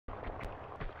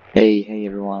Hey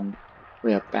everyone,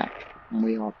 we are back, and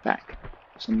we are back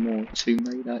for some more Tomb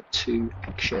Raider 2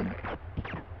 action.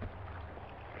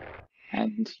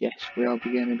 And yes, we are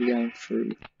going to be going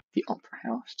through the Opera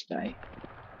House today,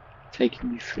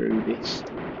 taking you through this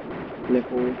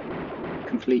level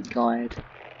complete guide,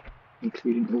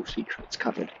 including all secrets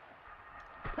covered.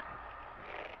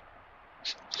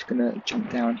 So I'm just going to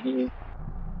jump down here,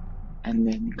 and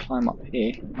then climb up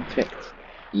here and collect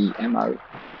the ammo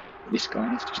this guy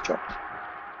has just dropped.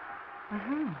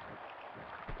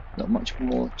 Not much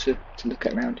more to look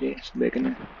at around here, so we're going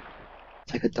to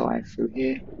take a dive through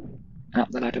here, and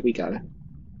up the ladder we go.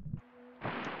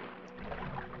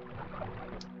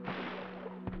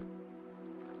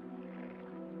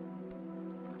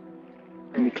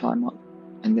 And we climb up,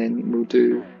 and then we'll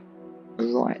do a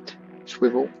right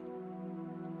swivel,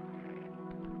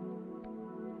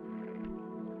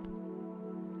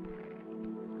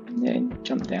 and then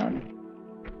jump down.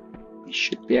 We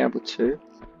should be able to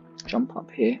jump up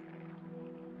here,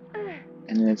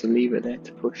 and then there's a lever there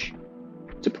to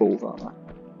pull rather.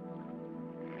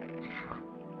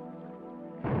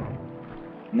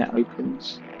 And that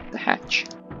opens the hatch.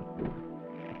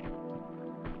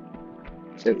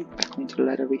 So back onto the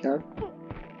ladder we go.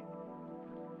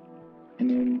 And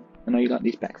then, I know you like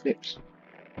these backflips.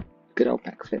 Good old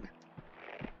backflip.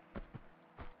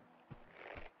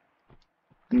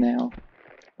 And now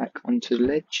back onto the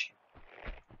ledge.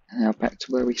 And now back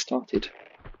to where we started.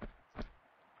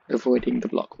 Avoiding the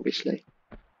block, obviously.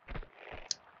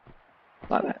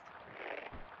 Like that.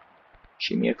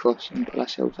 Shimmy across and pull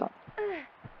ourselves up.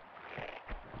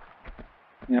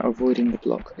 Now avoiding the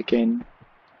block again,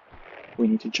 we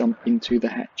need to jump into the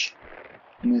hatch.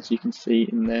 And as you can see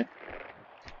in there,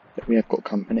 that we have got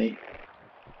company.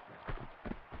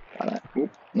 Like that.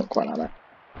 Oop, not quite like that.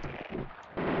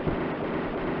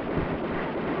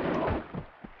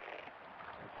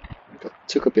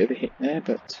 Took a bit of a hit there,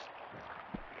 but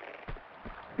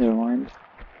never mind.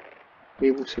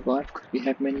 We will survive because we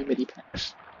have many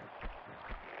medipacks.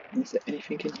 Is there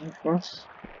anything in here for us?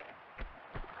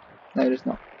 No, there's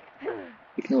not.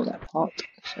 Ignore that part.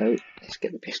 So let's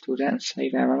get the pistols out and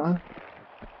save our ammo.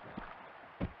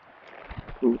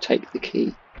 We'll take the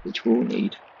key, which we'll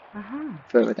need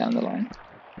further down the line.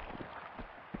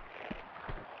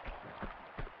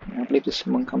 Now, I believe there's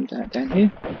someone come down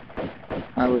here.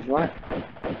 I was right.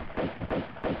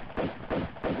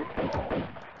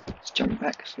 Let's jump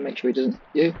back to make sure he doesn't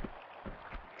hit you.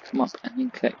 Come up and then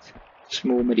collect a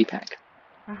small medipack.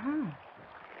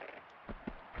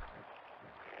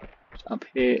 Up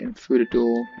here and through the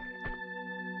door,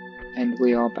 and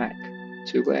we are back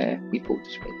to where we pulled the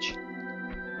switch.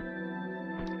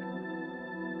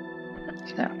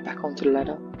 So now back onto the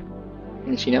ladder,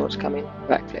 and as you know what's coming,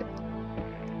 backflip.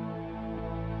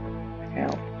 Back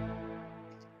out,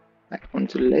 back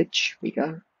onto the ledge we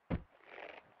go,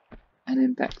 and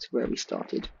then back to where we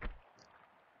started.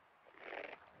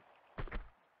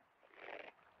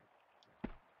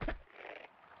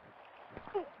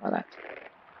 Like that.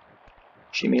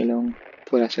 Shimmy along,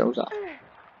 pull ourselves up.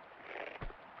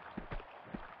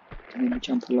 And then we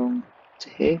jump along to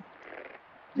here.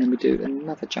 And then we do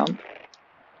another jump.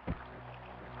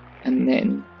 And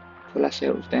then pull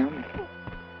ourselves down,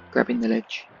 grabbing the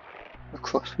ledge.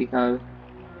 Across we go,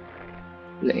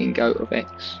 letting go of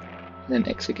X. And then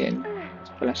X again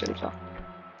to pull ourselves up.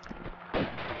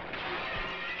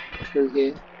 Through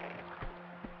here.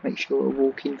 Make sure we're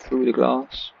walking through the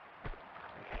glass.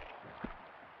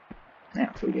 And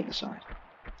out through the other side.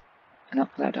 And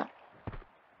up the ladder.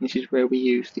 This is where we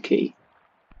use the key.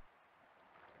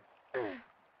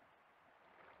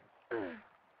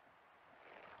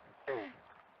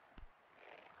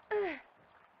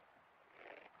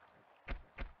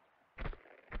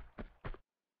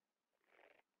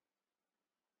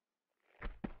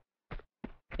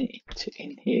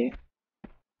 In here.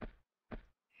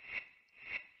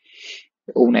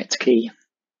 The Allnet key.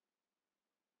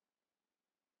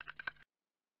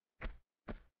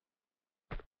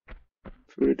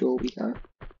 Through the door we go.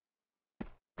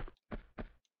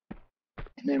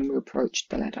 And then we approach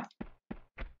the ladder,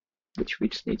 which we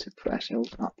just need to put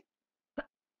ourselves up.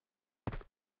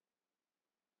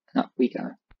 And up we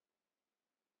go.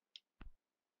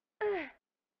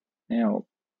 Now,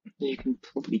 you can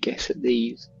probably guess that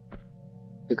these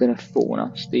are going to fall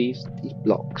on us, these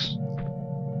blocks.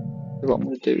 So what I'm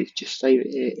going to do is just save it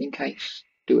here in case I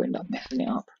do end up messing it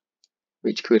up,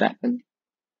 which could happen.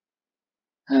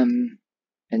 And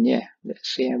yeah, let's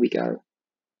see how we go.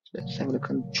 So let's have a look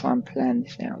and try and plan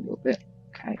this out a little bit.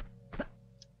 Okay,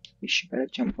 we should better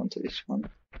jump onto this one,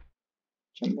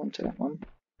 jump onto that one.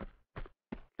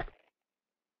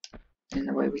 And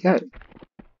away we go.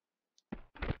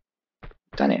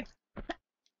 Done it.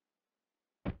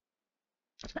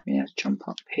 We have to jump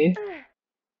up here.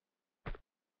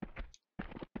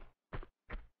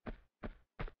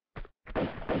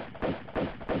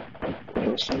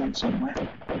 There was someone somewhere.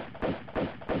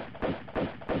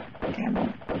 Come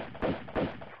on.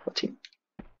 Got him.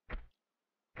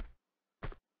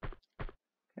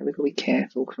 Okay, we've got to be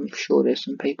careful because I'm sure there's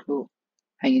some people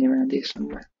hanging around here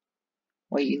somewhere,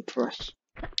 waiting for us.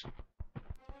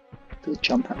 Do a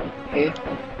jump up here.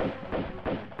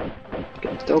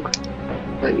 Get the dog.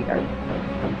 There we go.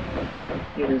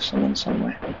 Here there's someone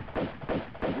somewhere.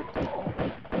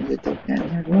 There's a dog down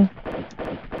there as well.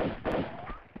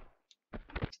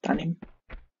 Done him.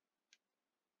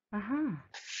 I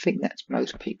think that's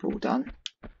most people done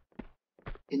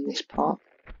in this part.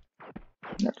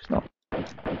 No, it's not.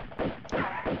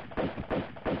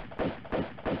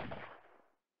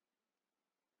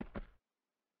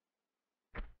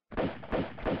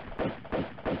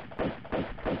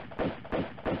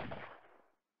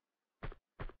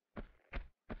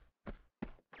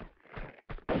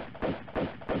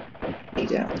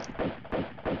 He's out.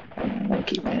 Come on, don't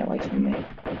keep running away from me.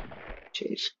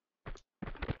 Cheers.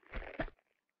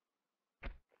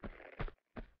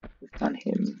 We've done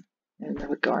him. There's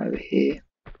another guy over here.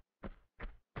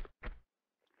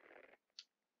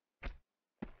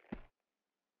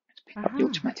 Let's pick up the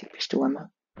automatic pistol ammo.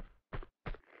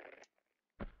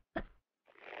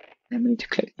 Then we need to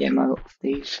collect the ammo off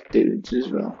these dudes as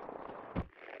well.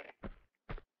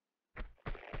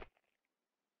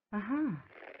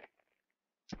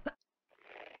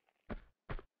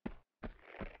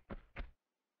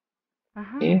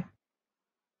 Here.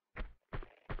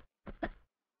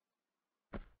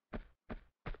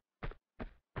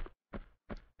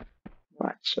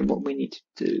 Right, so what we need to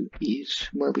do is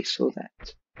where we saw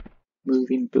that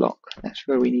moving block, that's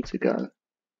where we need to go.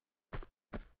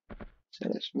 So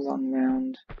let's run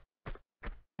round.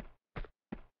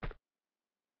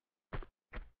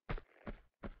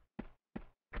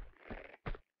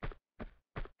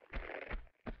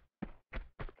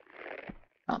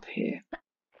 Up here.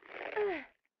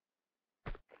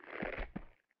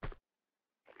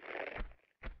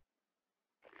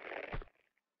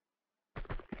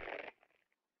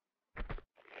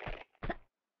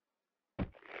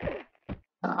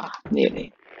 Ah,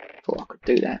 nearly. Thought I could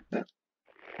do that, but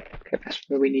okay, that's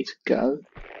where we need to go.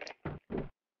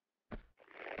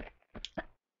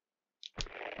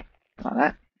 Like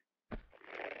that.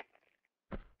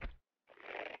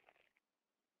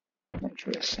 Make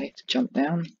sure it's safe to jump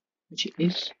down, which it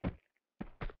is.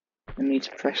 We need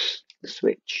to press the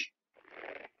switch.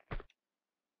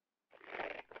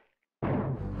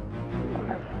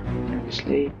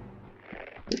 Obviously,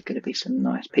 there's going to be some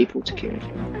nice people to kill.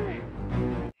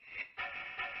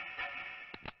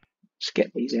 Let's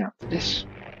get these out for this.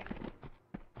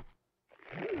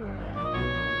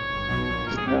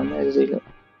 There's he, look.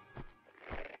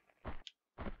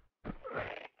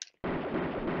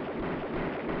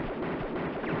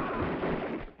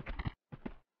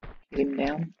 Get him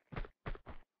down.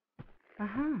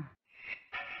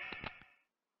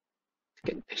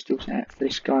 Get the pistols out for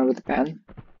this guy with the ban.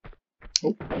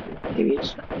 Oh, here he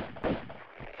is.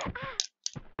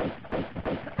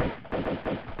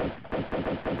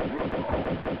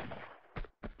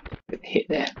 Get the hit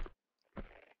there.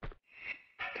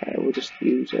 Okay, we'll just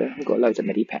use. We've got loads of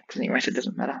medipacks anyway, so it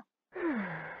doesn't matter.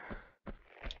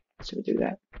 So we'll do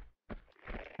that.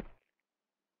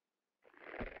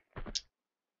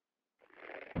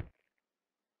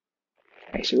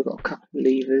 Okay, so we've got a couple of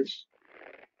levers.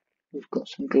 We've got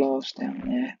some glass down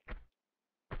there.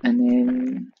 And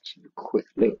then let's have a quick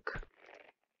look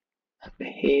over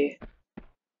here.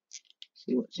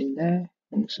 See what's in there.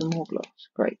 And some more glass.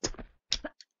 Great.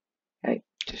 Okay,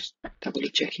 just doubly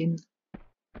checking.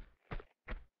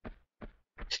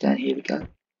 Down here we go.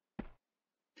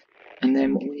 And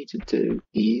then what we need to do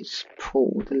is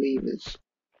pull the levers.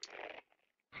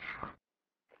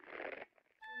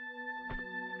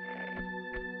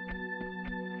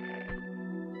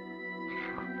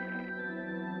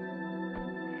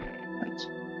 Right.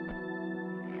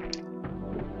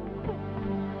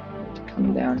 To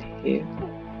come down here.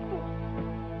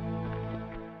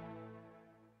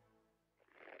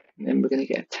 And then we're going to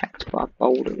get attacked by a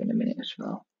boulder in a minute as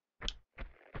well.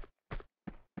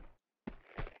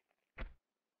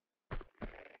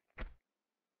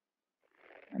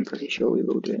 I'm pretty sure we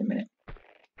will do in a minute.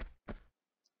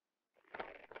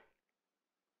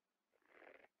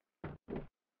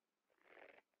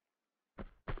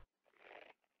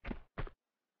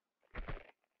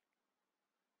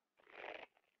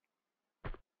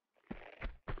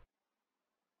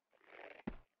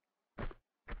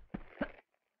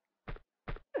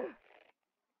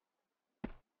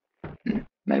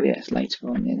 maybe that's later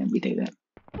on, and then we do that.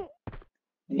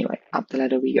 Anyway, up the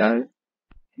ladder we go,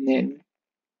 and then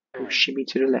we'll shimmy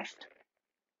to the left.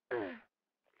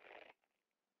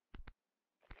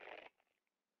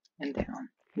 And down.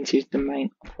 This is the main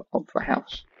opera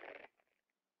house.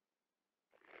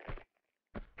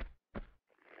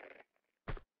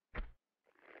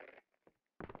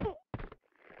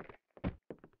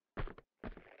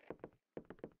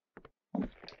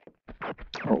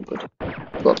 Oh, good.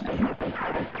 Got that.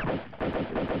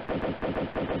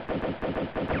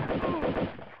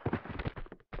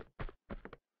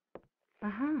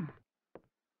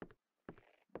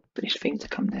 For this thing to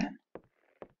come down.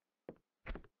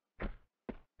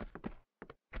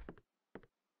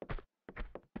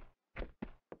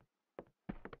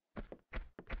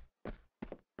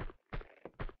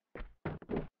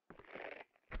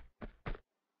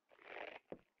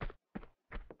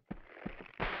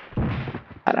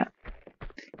 Like that.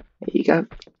 There you go.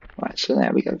 Right, so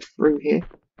now we go through here.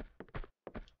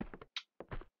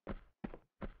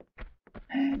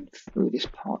 And through this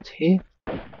part here.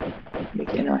 We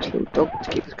get a nice little dog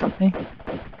to keep us company.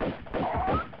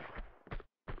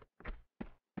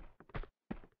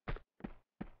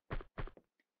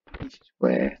 This is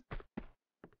where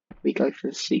we go for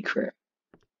the secret.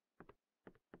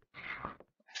 I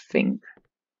think.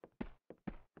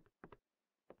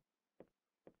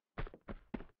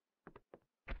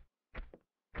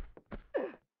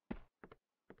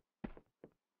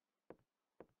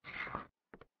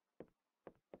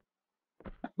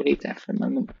 We'll leave that for a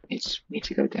moment. We need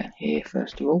to go down here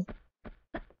first of all.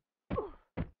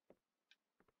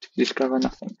 To discover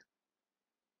nothing.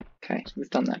 Okay, so we've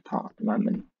done that part at the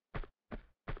moment.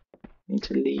 We need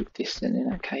to leave this then in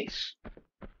that case.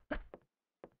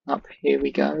 Up here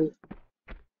we go.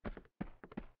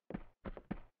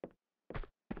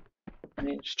 And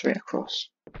then straight across.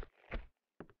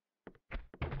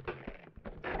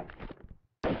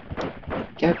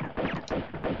 Go.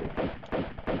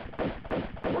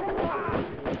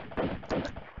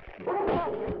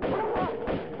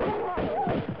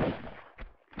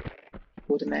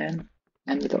 For the man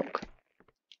and the dog.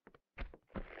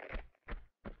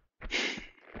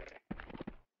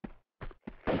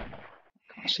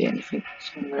 Can't see anything,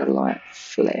 so I'm going to light a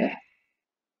flare.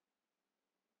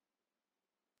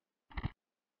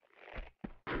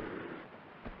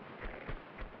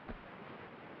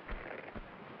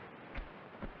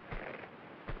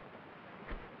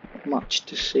 Not much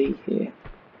to see here.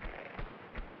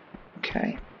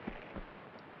 Okay.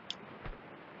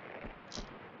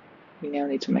 We now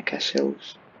need to make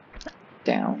ourselves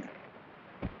down.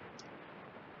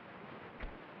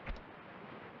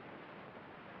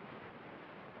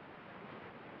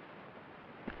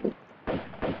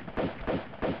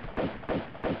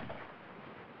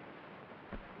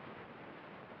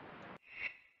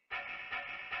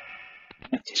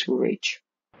 If this will reach.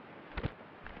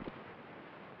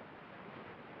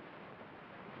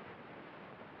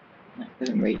 No, it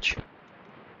doesn't reach.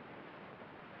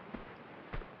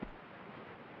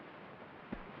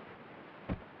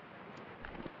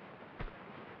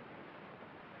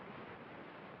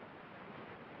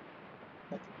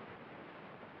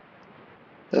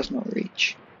 Does not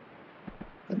reach.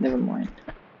 But never mind.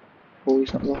 All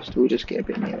is not lost, we'll just get a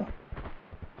bit nearer.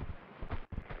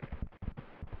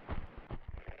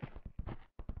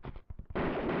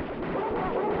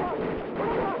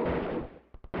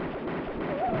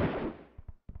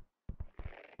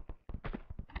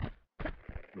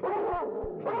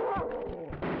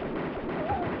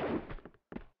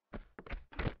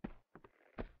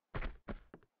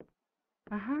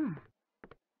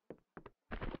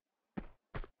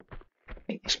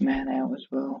 Take this man out as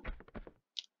well.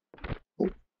 Oh.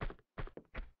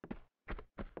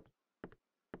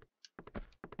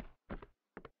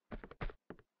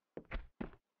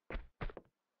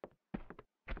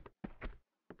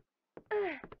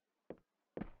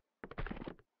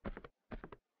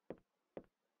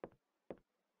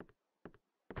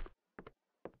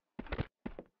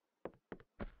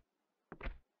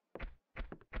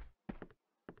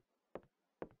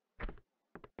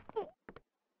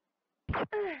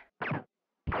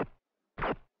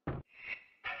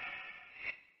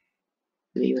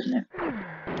 Leave, isn't it?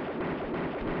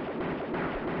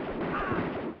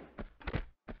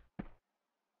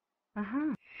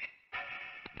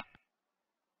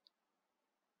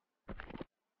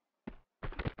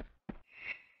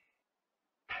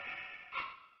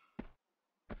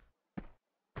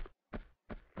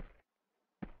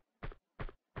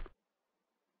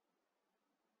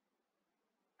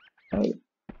 So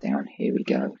down here we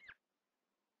go.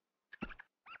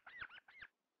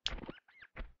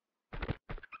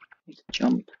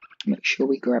 jump. Make sure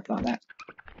we grab like that.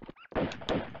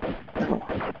 Oh.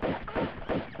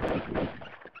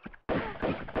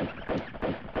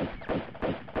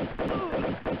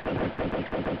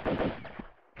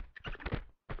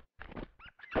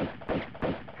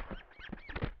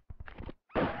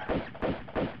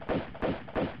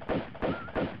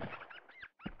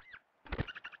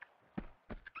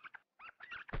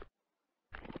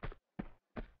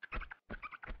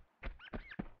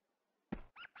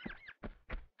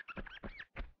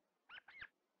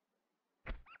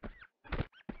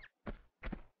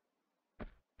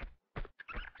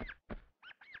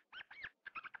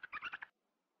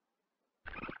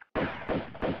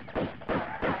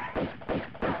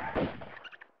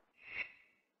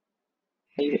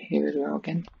 Leave it here as well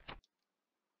again.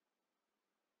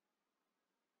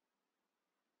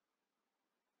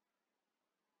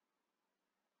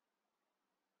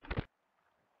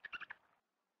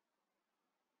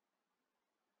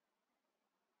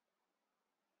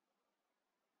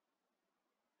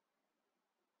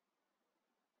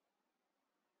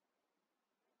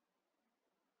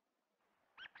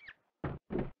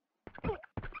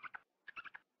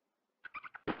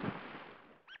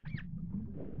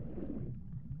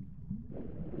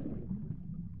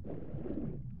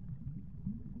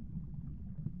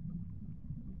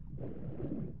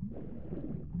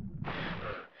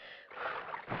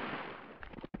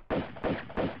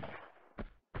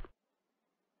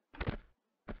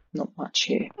 Not much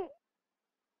here.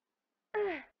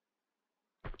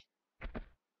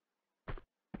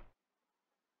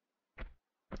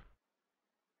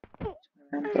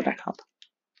 And go back up.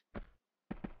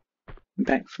 And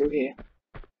back through here.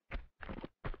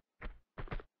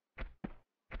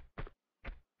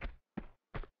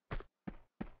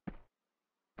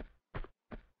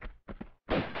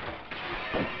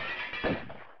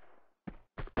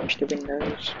 Push the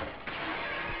windows.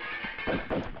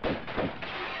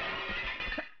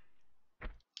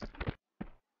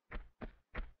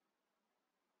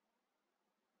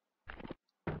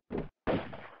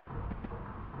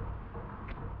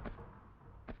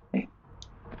 Okay.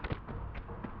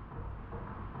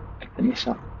 Open this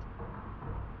up.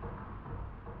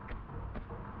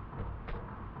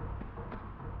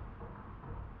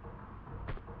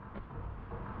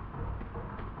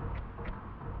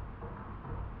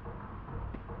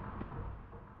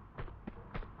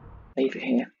 Leave it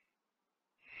here.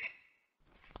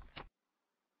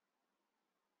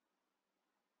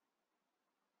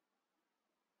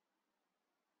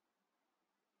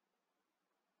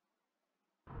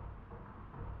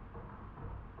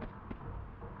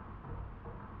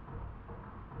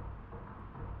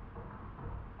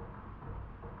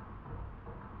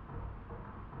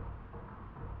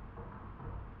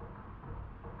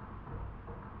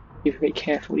 Be very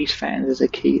careful, these fans, there's a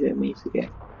key that we need to get.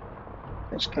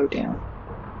 Let's go down.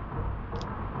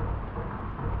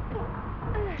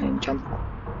 And then jump up.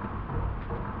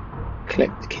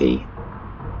 Collect the key.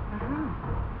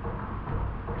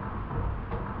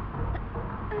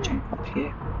 Jump up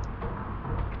here.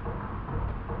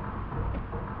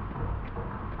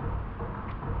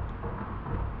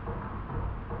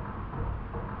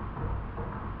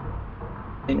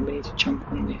 Then we need to jump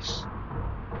on this.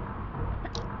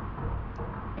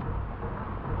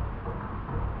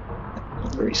 That's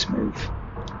not very smooth.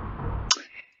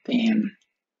 Damn.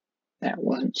 That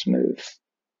wasn't smooth.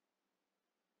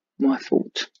 My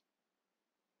fault.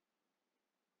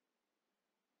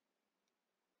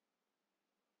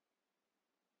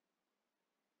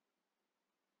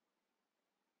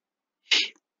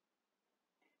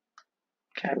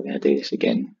 Okay, we're going to do this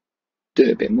again. Do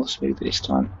it a bit more smoother this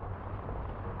time.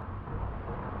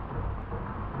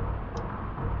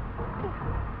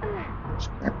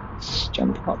 Let's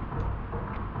jump up.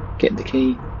 Get the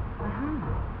key.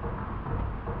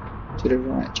 To the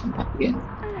right, jump up again.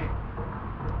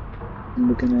 And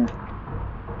we're going to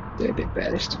do it a bit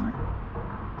better this time.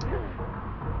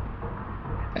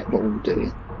 That's what we'll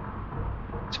do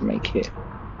to make it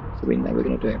so we know we're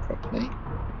going to do it properly.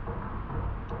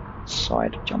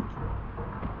 Side jump.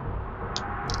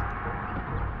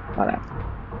 Like that.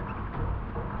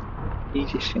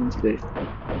 Easiest thing to do.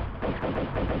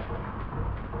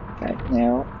 Okay,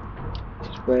 now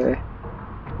this is where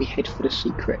we head for the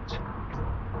secret.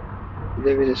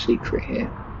 There is a secret here.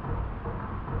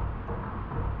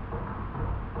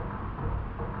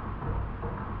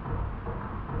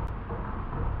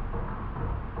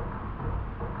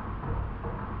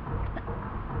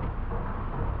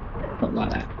 Not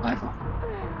like that either.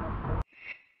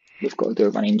 We've got to do a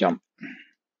running jump.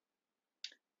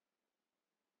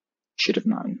 Should have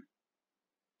known.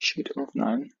 Should have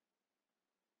known.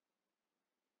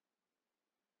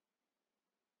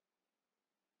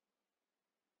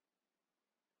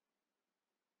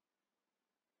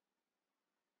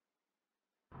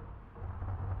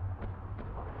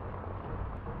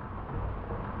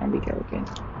 And we go again.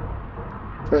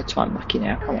 Third time lucky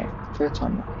now, come on. Third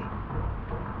time lucky.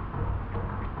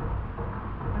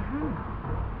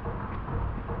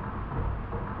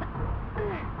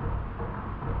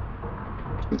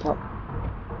 Jump up,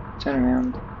 turn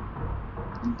around,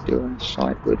 and do a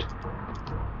sideward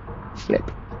flip.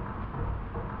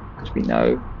 Because we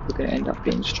know we're going to end up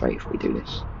being straight if we do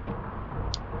this.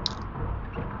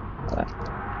 Like that.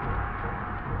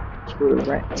 Through a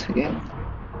rat again.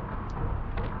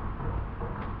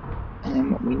 And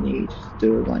then what we need is to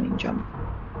do a running jump.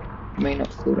 You may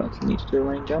not feel like you need to do a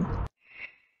running jump,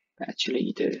 but actually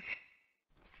you do.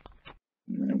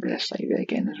 And I'm going to save it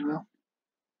again as well.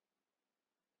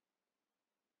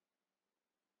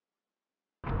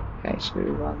 Okay, so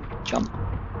run, jump,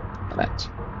 like that.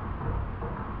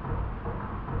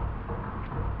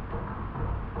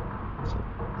 So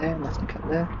there, nothing up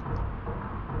there.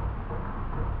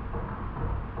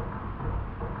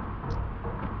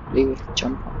 Leave it,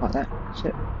 jump up like that, that's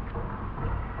it.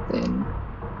 Then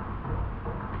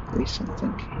there is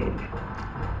something here.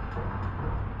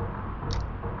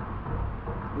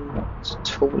 I'm not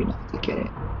tall enough to get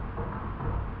it.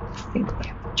 I think we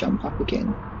have to jump up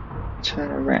again,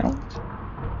 turn around,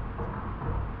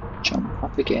 jump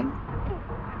up again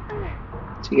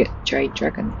to get Jade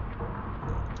Dragon.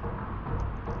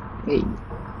 Hey.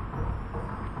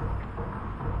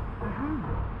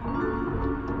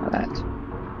 Like that.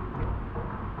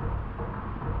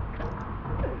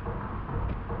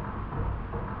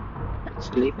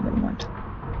 So leaving in mind.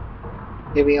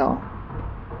 Here we are.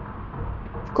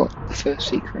 We've got the first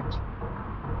secret.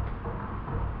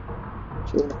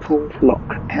 So we're going to pull the block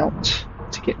out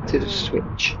to get to the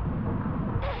switch.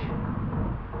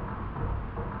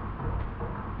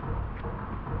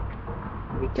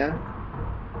 There we go.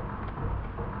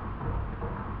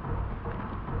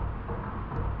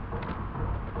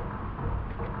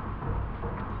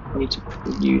 We need to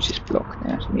use this block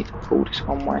now, so we need to pull this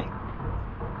one way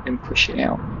and push it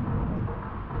out.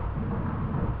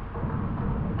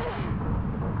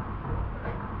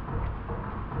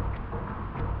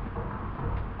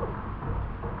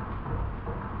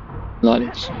 Like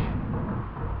this.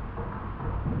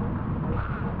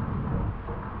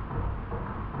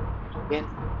 Again.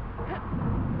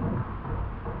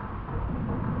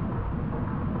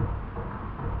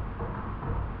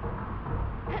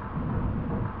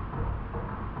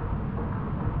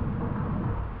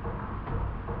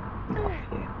 And up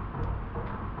here.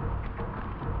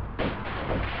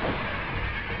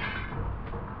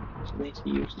 So we need to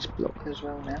use this block as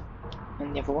well now.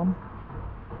 And the other one.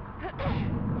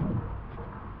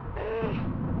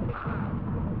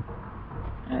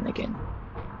 And again.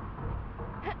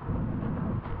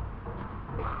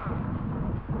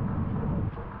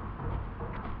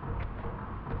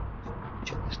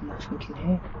 Check there's nothing in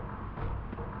here.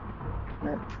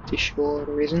 No, pretty sure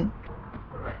there isn't.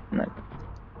 No.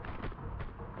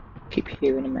 Keep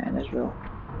hearing a man as well.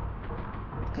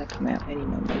 It's going to come out any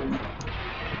moment.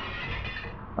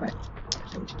 Right,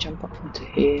 so we just jump up onto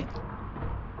here.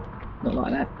 Not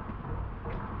like that.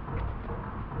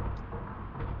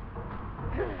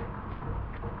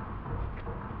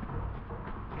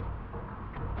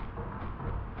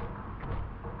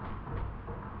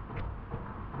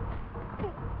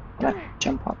 Like that.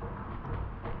 Jump up.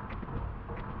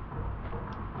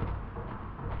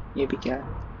 Here we go.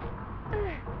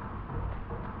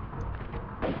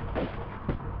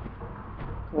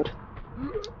 Good.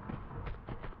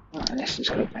 Alright, let's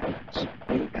just go backwards.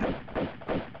 Here we go.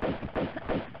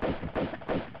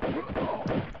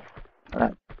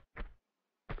 Alright.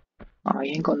 Oh,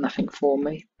 you ain't got nothing for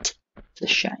me. It's a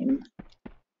shame.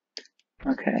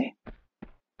 Okay.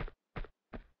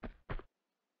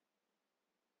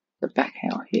 So back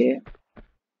out here.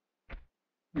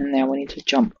 And now we need to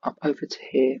jump up over to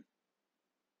here.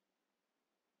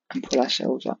 And pull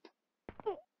ourselves up.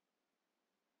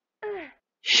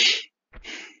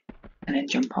 And then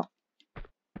jump up.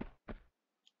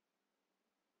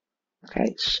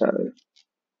 Okay, so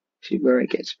see where it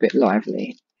gets a bit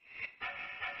lively.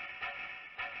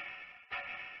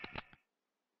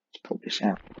 Let's pull this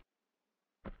out.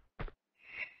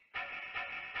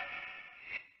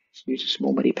 Let's use a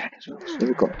small muddy pack as well, so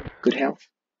we've got good health.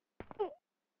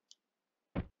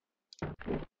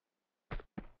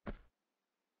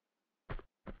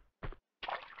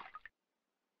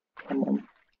 Come on.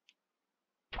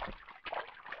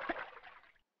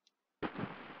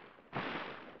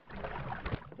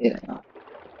 Here they are.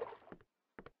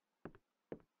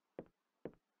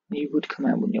 You would come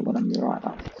out, wouldn't you, when I'm the right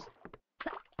like this?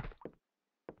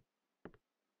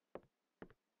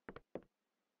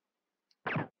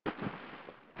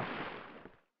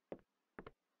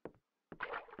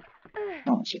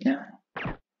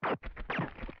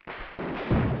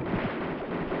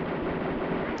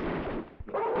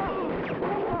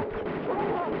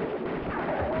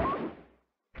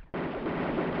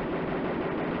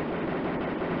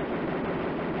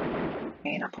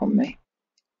 up on me.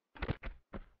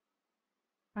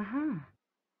 Aha.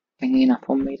 Hanging up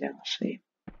on me there, I see.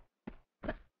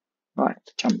 Right,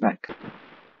 jump back.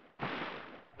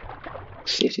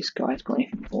 See if this guy's got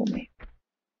anything for me.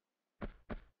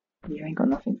 You ain't got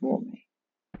nothing for me.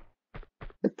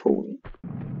 They're pulling.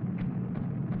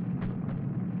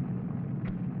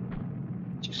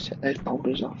 Just set those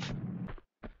boulders off.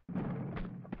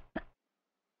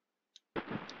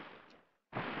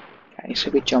 Okay, so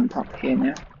we jump up here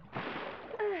now.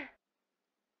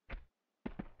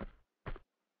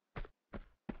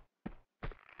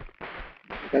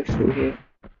 Go through here.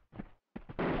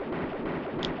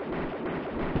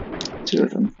 2 of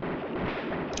them.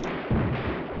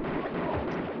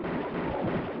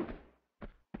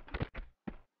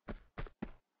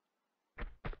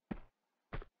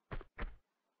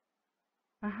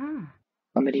 Aha.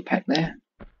 A mini pack there.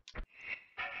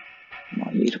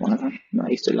 Might use one of them.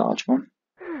 Might use the large one.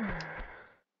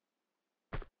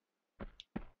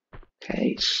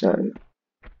 Okay, so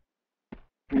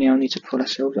we now need to pull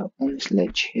ourselves up on this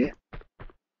ledge here.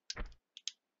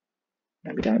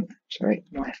 No, we don't. Sorry,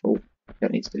 my fault. We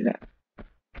don't need to do that.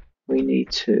 We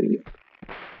need to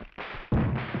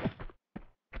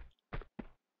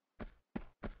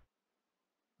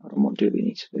hold on, what do we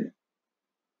need to do?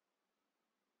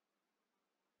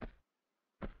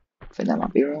 I think that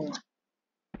might be wrong.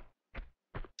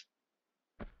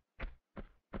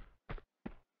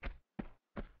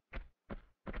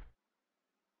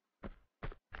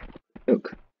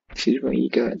 Look, this is where you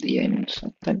go at the end,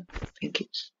 so I don't think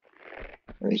it's...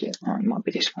 Where is it? Oh, it might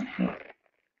be this one here.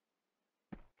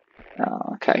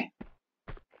 Oh, okay.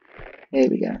 Here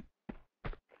we go.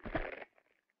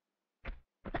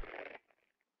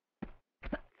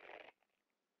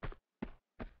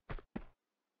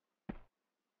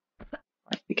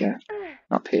 Right, we go.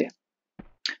 Up here.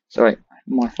 Sorry,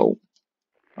 my fault.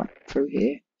 Right, through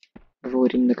here.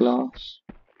 Avoiding the glass.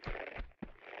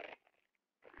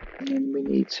 And then we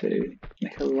need to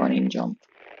make a running jump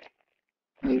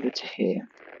over to here.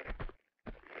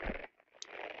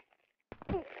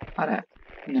 Like that.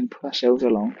 And then pull ourselves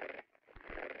along.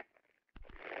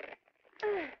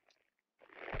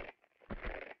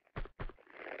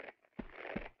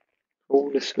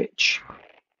 Pull the switch.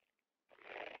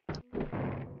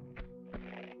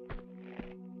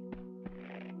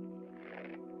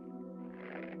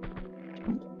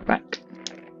 Jump back.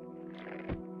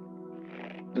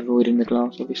 Avoiding the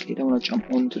glass, obviously, don't want to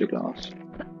jump onto the glass.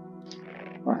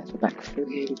 Right, so back through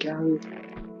here we go.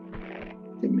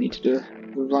 Then we need to do a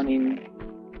running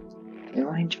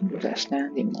jump, was that a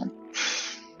standing one?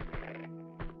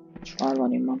 Try a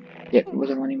running one. Yep, it was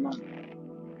a running one.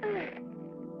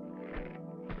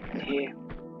 And here.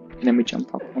 And then we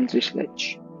jump up onto this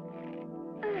ledge.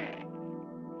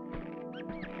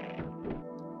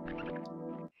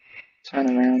 Turn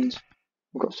around.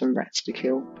 We've got some rats to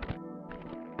kill.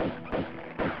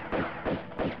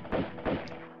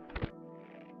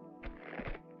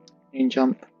 And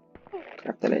jump.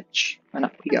 Grab the ledge. And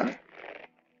up we go.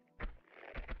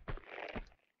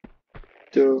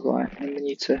 Do it right, and then we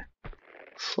need to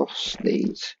cross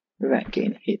these without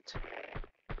getting hit.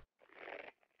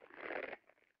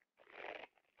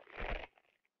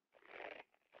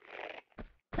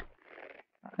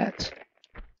 Like that.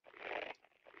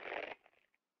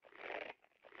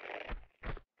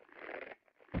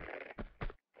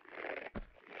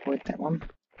 Avoid that one.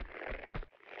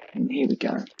 And here we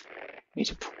go. We need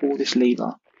to pull this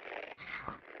lever.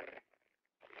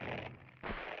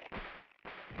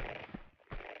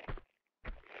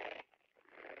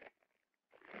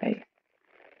 Okay.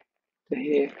 So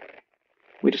here,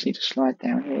 we just need to slide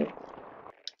down here.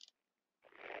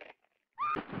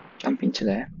 Jump into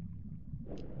there.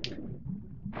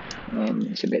 And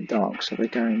it's a bit dark, so we're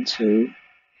going to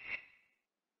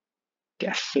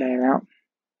get a flare out.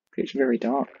 It's very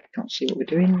dark, can't see what we're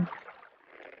doing.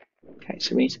 Okay,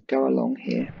 so we need to go along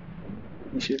here.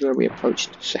 This is where we approach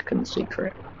the second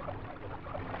secret.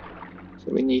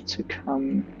 So we need to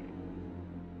come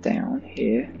down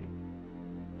here.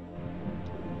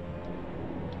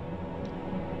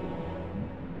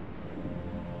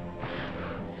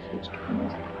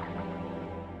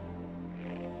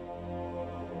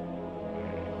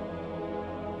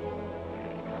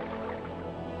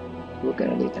 We're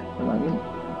going to leave that for a moment.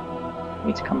 We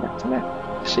need to come back to that.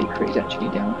 The secret is actually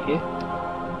down here.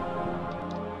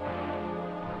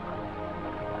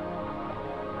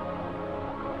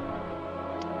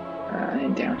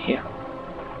 And down here.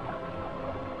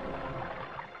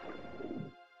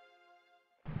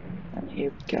 And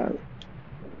here we go.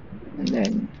 And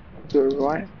then to the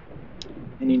right,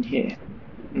 and in here.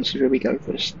 And this is where we go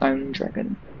for the stone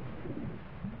dragon.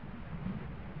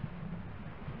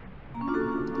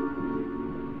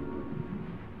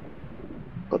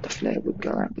 God, the flare would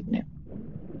go out, wouldn't it?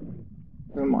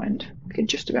 Never mind, I can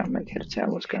just about make head or tail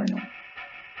what's going on.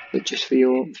 But just for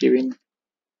your viewing,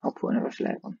 I'll put another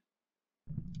flare on.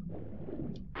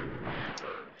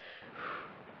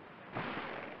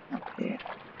 Up here.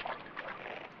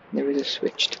 There is a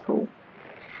switch to pull.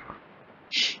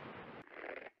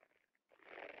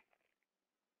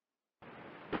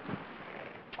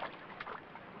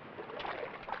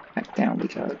 Back down we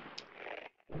go.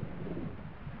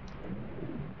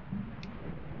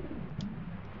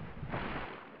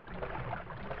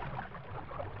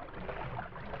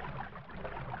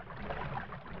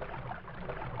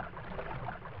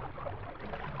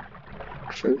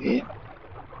 Through here.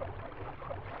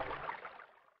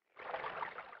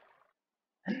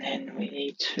 And then we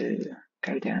need to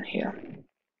go down here.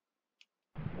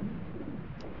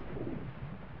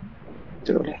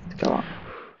 To the left, go up.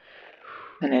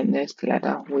 And then there's the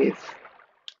ladder with,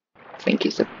 I think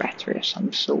it's a battery of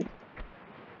some sort.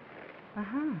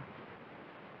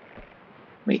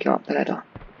 We go up the ladder.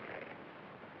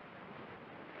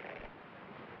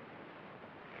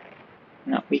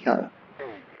 And up we go.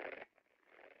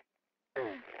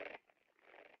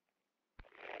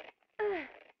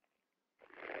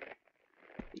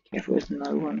 Be careful there's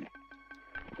no one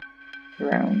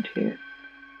around here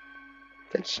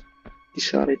that's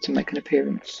decided to make an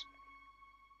appearance.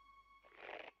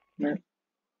 No.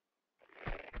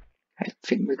 I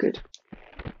think we're good.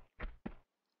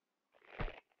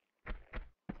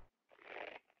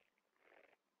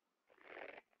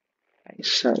 Okay,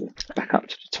 so back up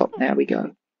to the top, now we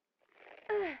go.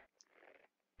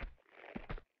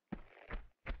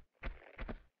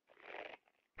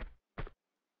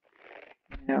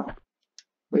 Now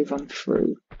move on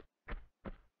through,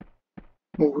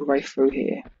 all the way through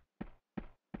here.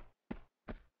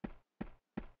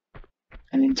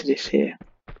 And into this here.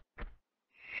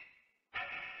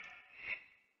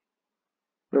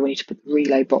 Where we need to put the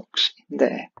relay box in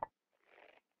there.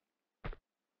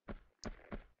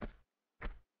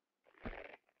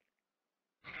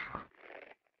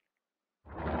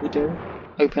 We do.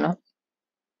 Open up.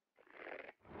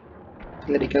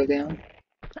 Let it go down.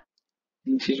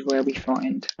 And this is where we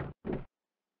find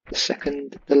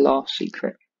the last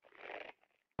secret.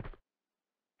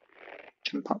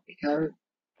 Jump up we go.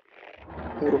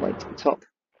 All the way to the top.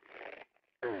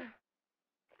 And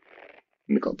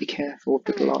we've got to be careful of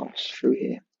the glass through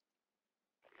here.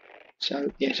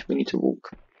 So yes, we need to walk.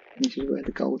 And this is where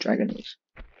the gold dragon is.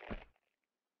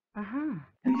 And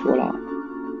voila.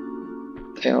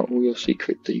 They are all your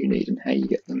secrets that you need and how you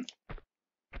get them.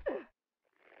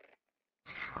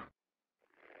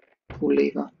 Pull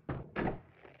lever.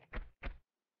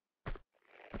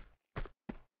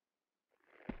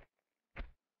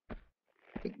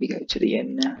 I think we go to the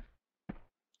end now.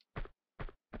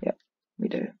 Yep, we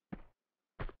do.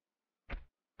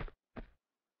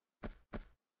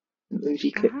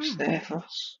 Booty clips there for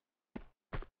us.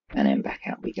 And then back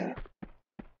out we go.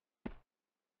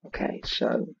 Okay,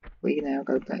 so we now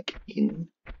go back in.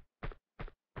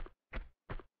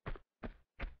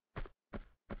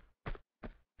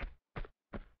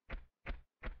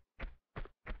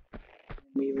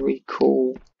 We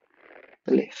recall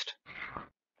the lift.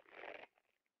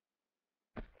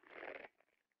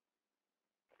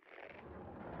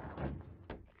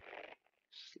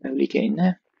 Slowly getting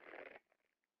there.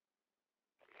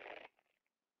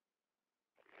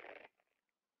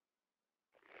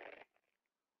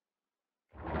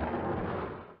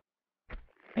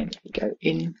 And we go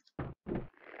in.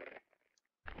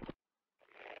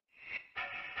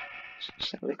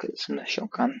 Let's have a look at this in the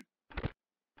shotgun.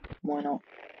 Why not?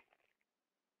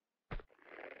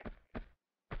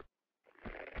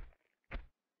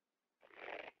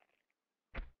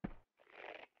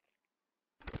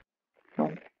 Come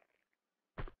on.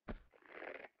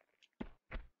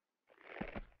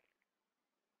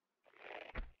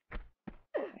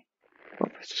 Okay. I'll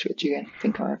press the switch again. I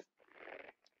think I have.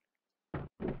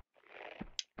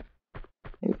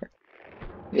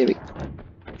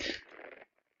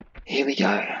 Here we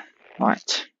go.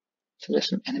 Right. So there's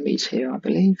some enemies here, I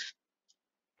believe.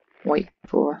 Wait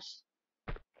for us.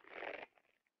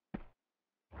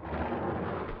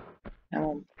 Come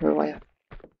on, where are you?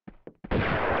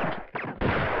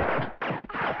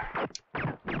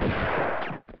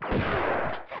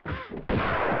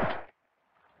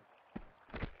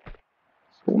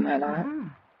 Full melee.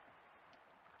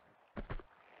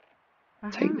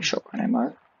 Take the shotgun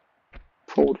ammo.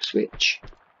 Pull the switch.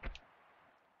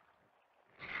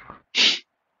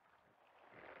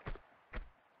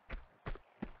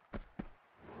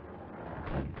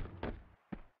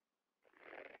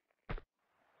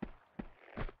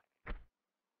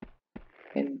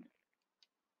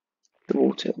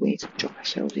 water we need to drop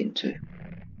ourselves into.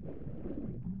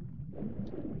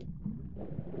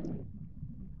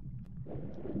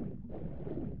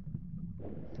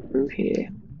 Through here.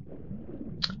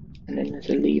 And then there's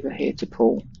a lever here to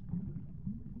pull.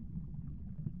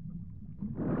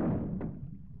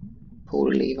 Pull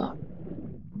the lever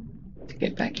to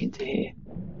get back into here.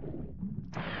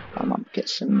 I might get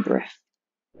some breath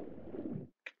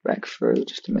back through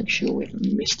just to make sure we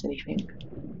haven't missed anything.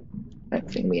 I don't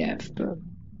think we have, but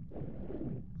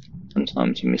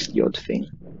sometimes you miss the odd thing.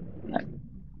 No,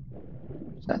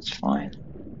 that's fine.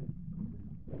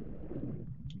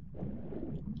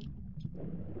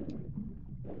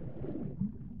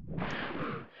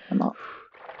 I'm up.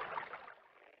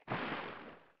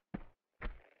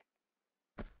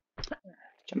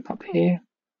 Jump up here.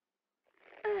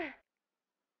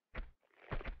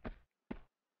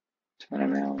 Turn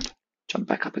around. Jump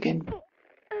back up again.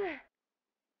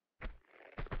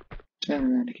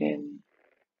 Turn around again.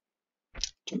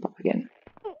 Jump up again.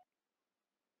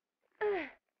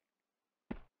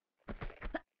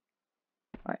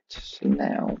 Right, so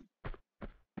now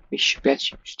we should be able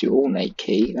to use the ornate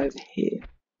key over here.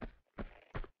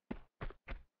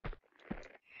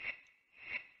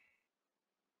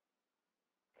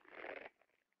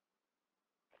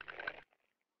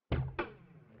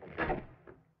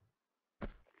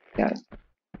 Go.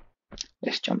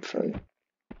 Let's jump through.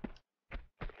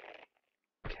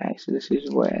 Okay, so this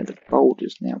is where the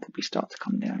boulders now probably start to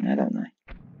come down now, don't they?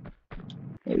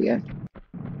 There we go.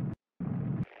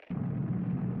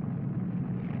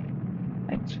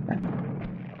 Thanks for that.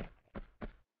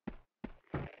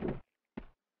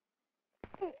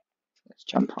 Let's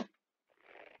jump up.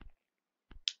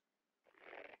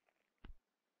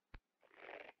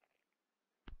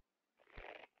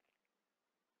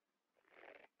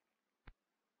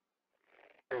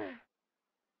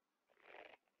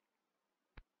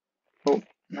 Oh,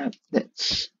 no,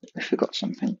 I forgot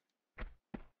something.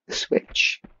 The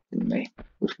switch, didn't we?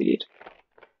 Of course we did.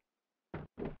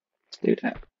 Let's do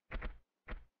that.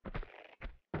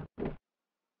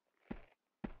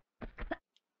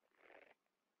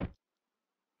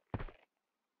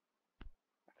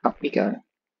 Up we go.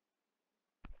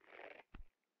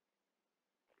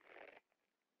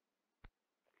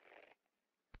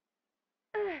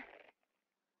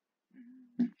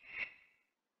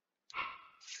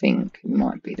 I think it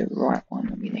might be the right one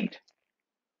that we need.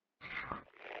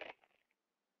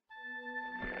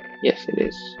 Yes, it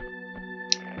is.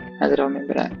 How did I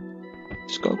remember that?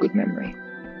 Just got a good memory.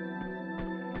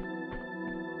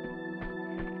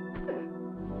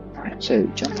 Right, so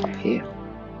jump up here.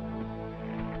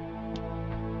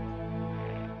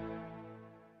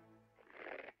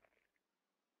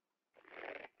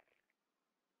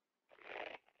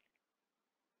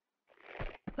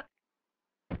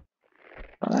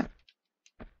 Like that.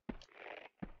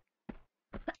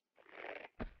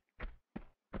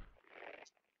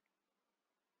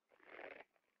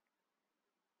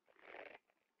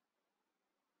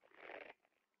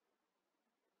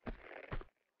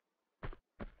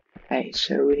 Okay,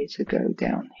 so we need to go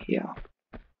down here.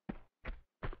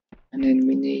 And then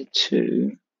we need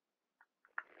to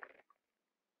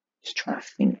just try to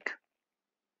think.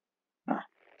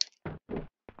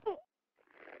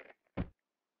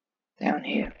 Down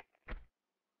here.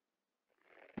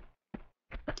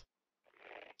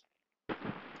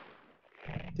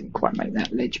 Didn't quite make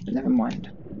that ledge, but never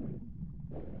mind.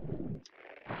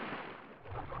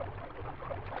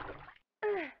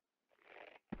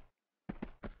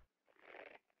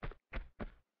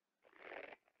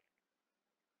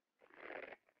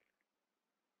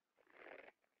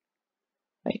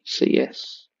 Right, so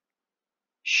yes,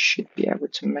 should be able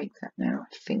to make that now,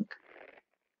 I think.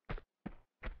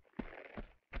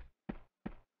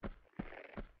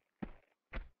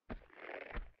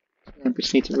 And we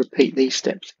just need to repeat these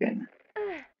steps again.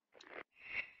 I'm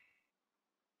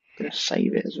going to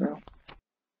save it as well.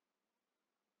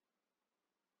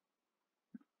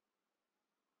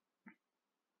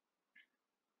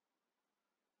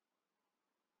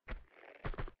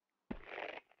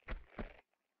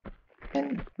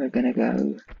 And we're going to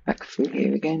go back through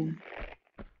here again.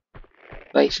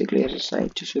 Basically, as I say,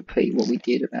 just repeat what we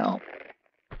did about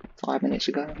 5 minutes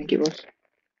ago, I think it was.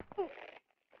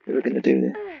 We were going to do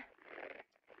this.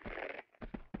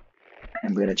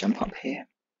 And we're going to jump up here.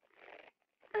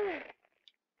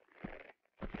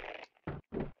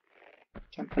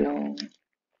 Jump along.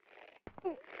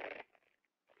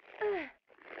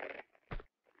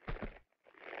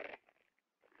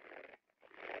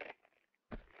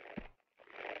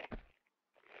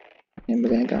 And we're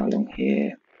going to go along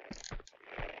here.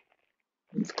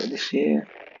 We've got this here.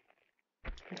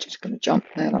 just going to jump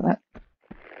there like that.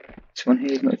 This one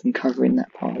here is not even covering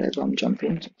that part there, but I'm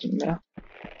jumping, so it doesn't matter.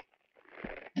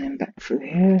 And then back through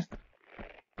here.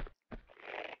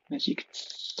 As you can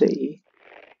see,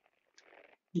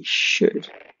 you should.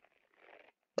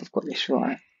 I've got this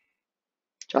right,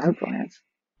 which I hope I have.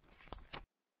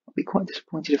 I'll be quite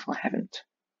disappointed if I haven't.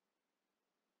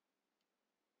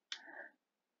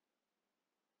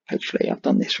 Hopefully I've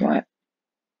done this right.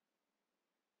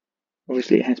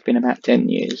 Obviously it has been about 10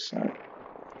 years, so...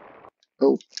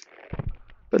 Oh,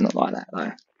 but not like that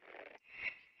though.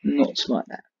 Not like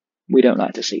that. We don't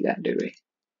like to see that, do we?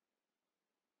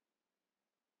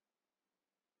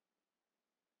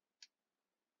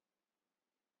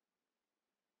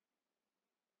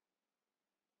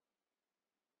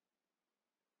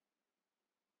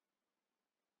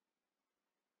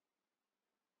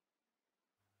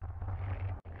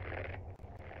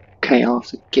 Okay,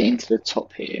 after getting to the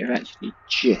top here, I've actually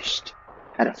just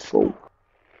had a fall.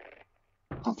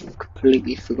 I've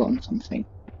completely forgotten something,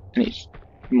 and it's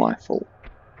my fault.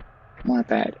 My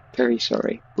bad. Very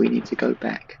sorry. We need to go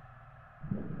back.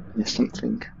 There's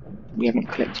something we haven't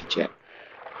collected yet,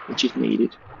 which is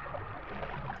needed.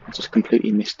 I just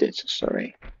completely missed it, so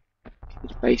sorry.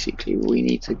 It's basically we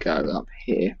need to go up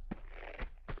here.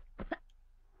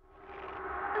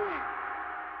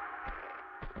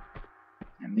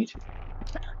 And we need to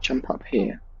jump up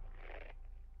here.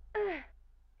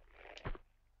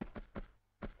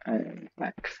 And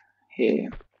back here.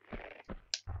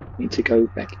 We need to go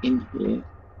back in here.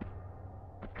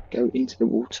 Go into the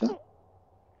water.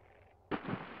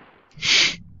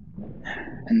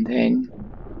 And then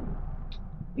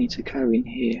we need to go in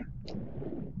here.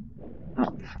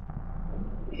 Up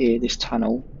here, this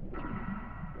tunnel.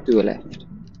 Do a left.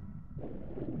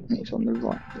 And it's on the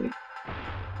right here.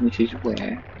 And this is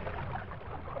where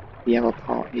the other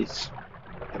part is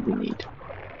that we need.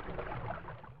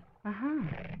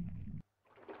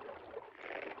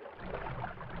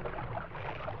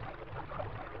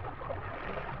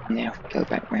 Now go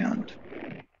back round.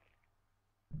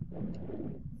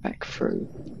 Back through.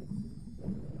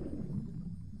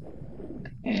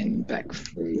 And back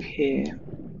through here.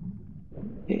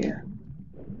 Here.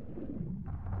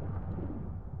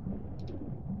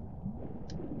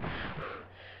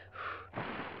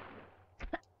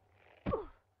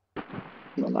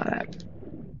 Not like that.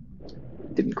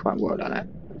 Didn't quite work like that.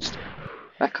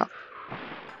 Back up.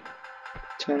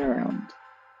 Turn around.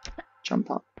 Jump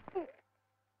up.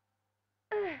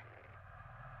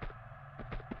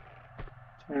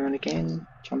 Turn around again.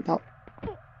 Jump up.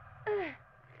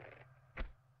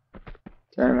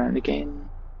 Turn around again.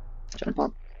 Jump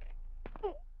up.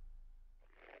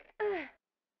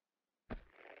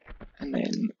 And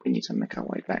then we need to make our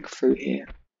way back through here.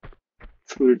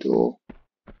 Through the door.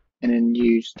 And then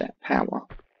use that power.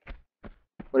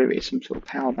 Whatever it is, some sort of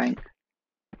power bank.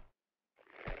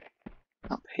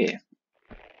 Up here.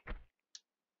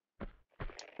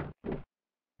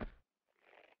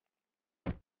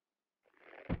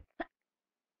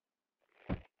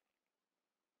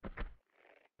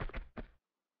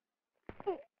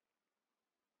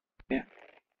 Yeah.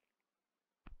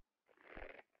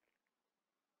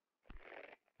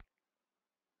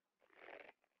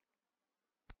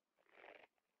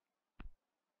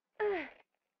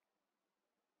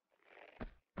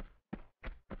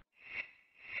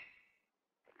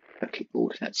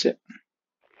 Clipboard, that's it.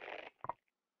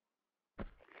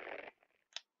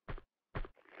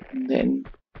 And then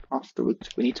afterwards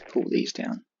we need to pull these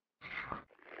down.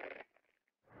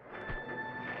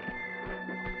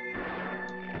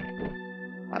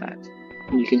 Like that.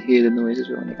 And you can hear the noise as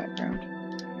well in the background.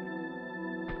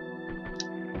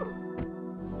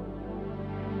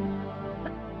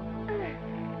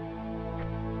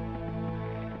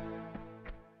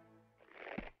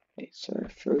 Okay, so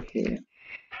through here.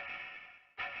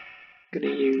 I'm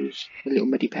going to use a little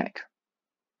medipack.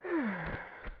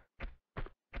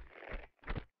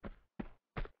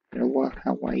 Going to work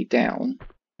our way down.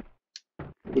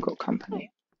 We've got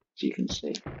company, as you can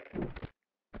see.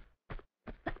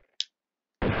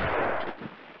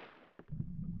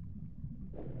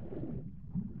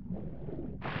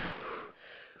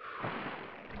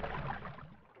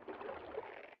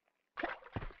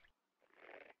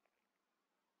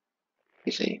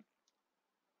 You see,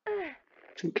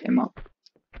 took him up.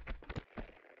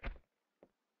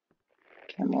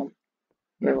 Come on,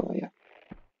 where are you?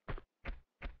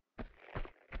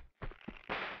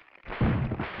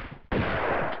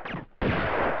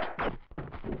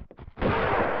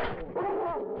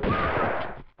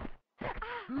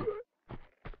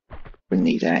 Bring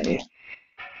these out here.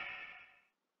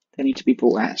 They need to be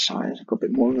brought outside. I've got a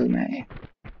bit more room out here.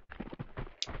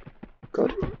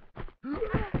 God.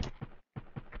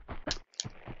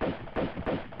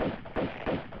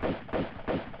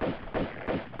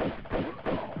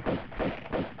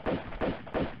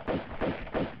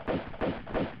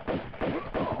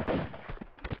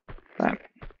 That.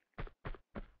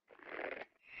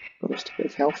 Got us a bit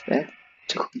of health there.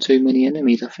 Took on too many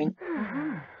enemies, I think.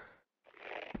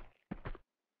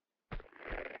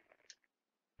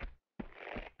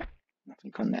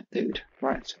 Nothing on that dude.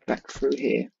 Right, so back through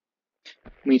here.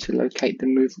 We need to locate the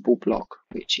movable block,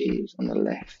 which is on the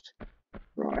left,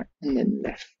 right, and then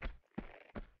left.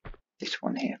 This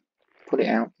one here. Pull it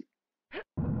out.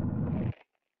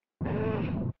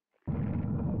 And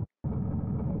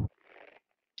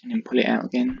then pull it out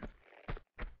again.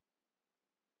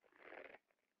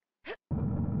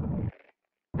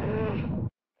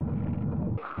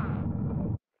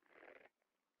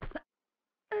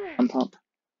 Jump up.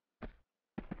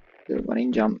 Do a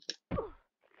running jump.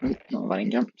 Oh, not a running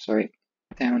jump, sorry.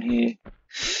 Down here.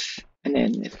 And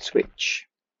then there's a switch.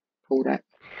 Pull that.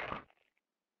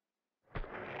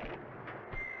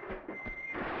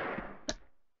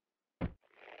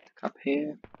 Up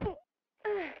here.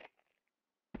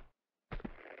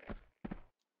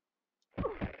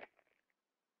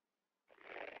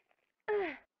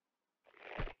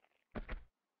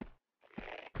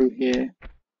 Through here.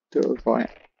 Do it right.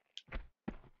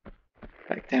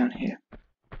 Back down here.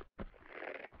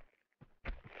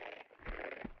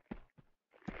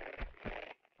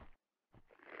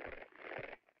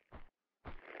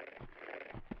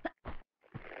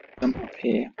 Jump up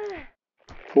here.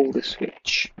 Pull the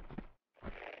switch.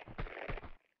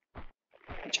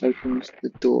 Which opens the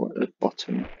door at the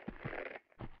bottom.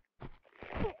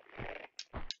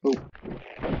 Oh.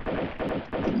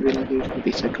 Didn't realise he was going to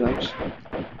be so close.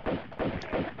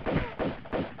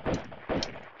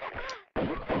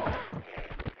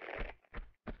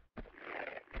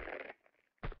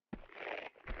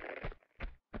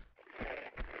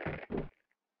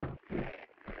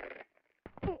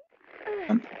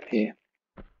 Jump up here.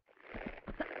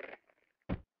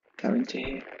 Go into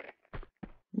here.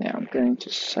 Now I'm going to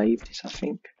save this, I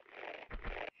think.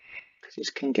 Because this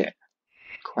can get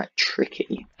quite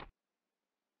tricky.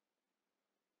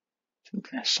 So I'm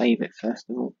going to save it first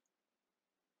of all.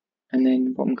 And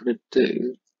then what I'm going to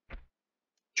do,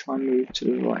 try and move to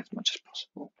the right as much as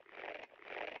possible.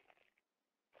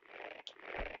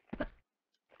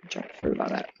 Jump through like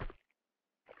that.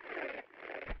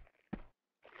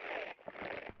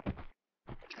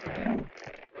 Down.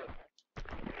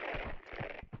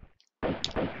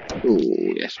 Oh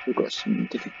yes, we've got some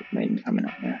difficult men coming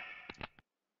up now.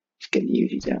 Let's get the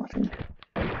Uzis out, I think.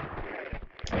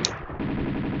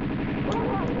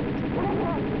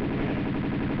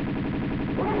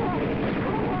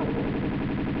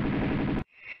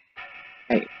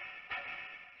 Hey,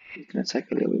 it's going to take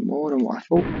a little bit more than what I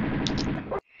thought.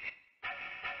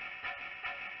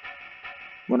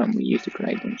 Why don't we use the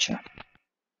grenade launcher?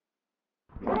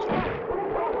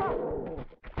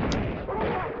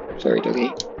 Sorry,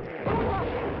 doggy.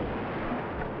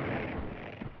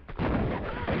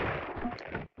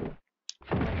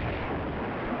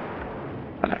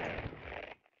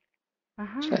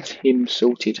 So that's him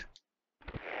sorted.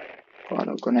 Quite a lot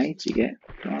of grenades you get,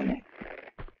 blimey.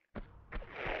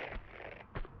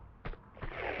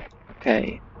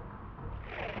 Okay.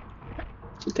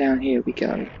 So down here we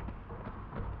go.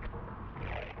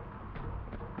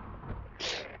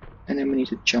 And then we need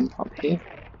to jump up here.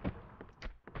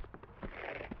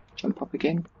 Jump up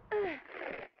again.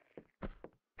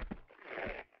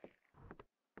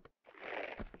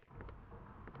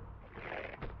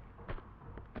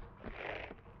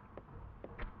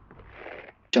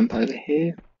 Jump over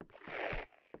here.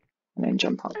 And then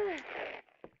jump up.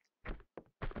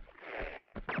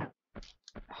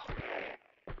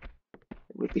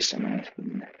 It would be so nice,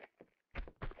 wouldn't it?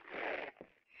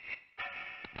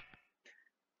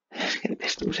 Let's get the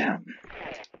pistols out.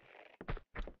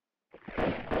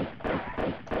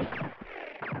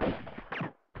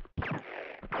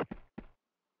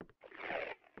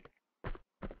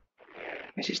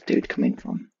 Where's this dude coming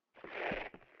from?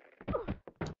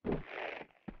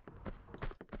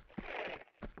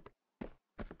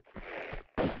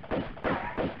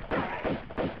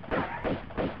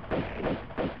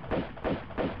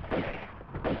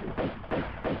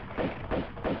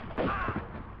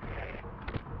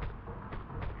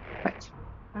 Right.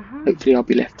 Hopefully I'll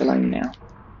be left alone now.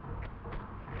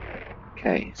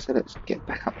 Okay, so let's get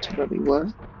back up to where we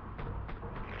were.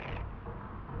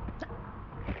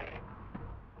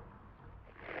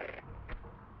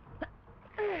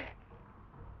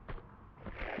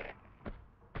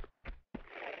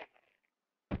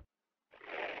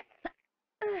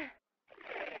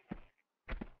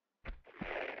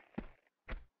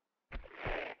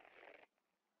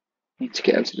 Need to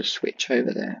get over to the switch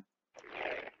over there.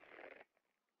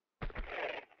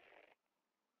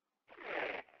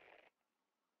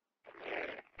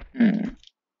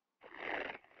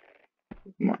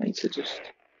 Might need to just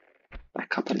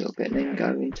back up a little bit and then go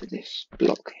into this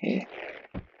block here.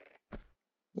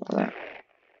 Like that.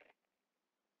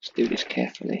 Let's do this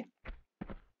carefully.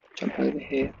 Jump over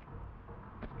here.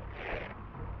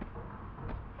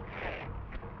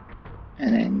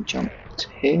 And then jump to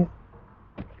here.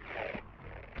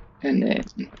 And then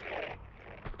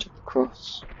jump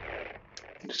across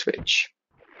the switch.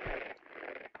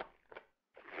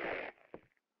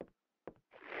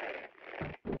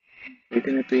 We're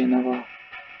going to be another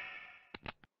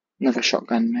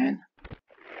shotgun man.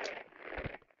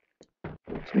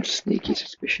 Some sneaky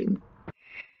suspicion.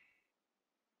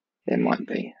 There might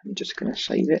be. I'm just going to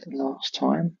save it last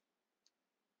time.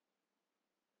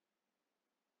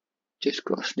 Just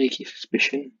got a sneaky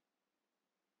suspicion.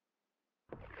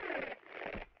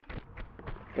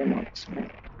 There might be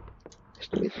something.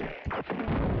 Still is.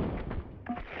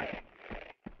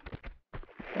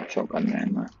 Not shotgun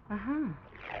man though.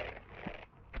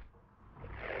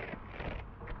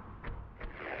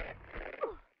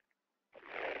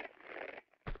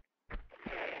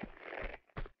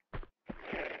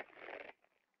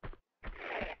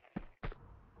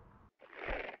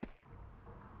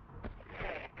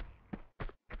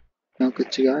 Now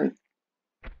good to go.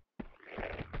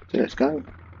 So let's go.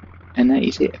 And that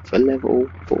is it for level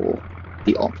 4,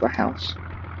 the Opera House.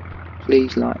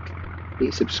 Please like,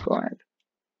 please subscribe.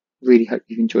 Really hope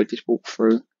you've enjoyed this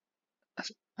walkthrough.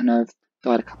 I know I've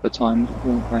died a couple of times, it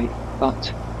wasn't great,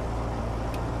 but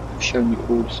I've shown you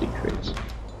all the secrets.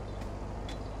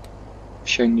 I've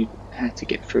shown you how to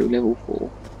get through level 4.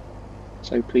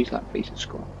 So please like, please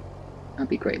subscribe. That'd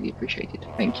be greatly appreciated.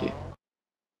 Thank you.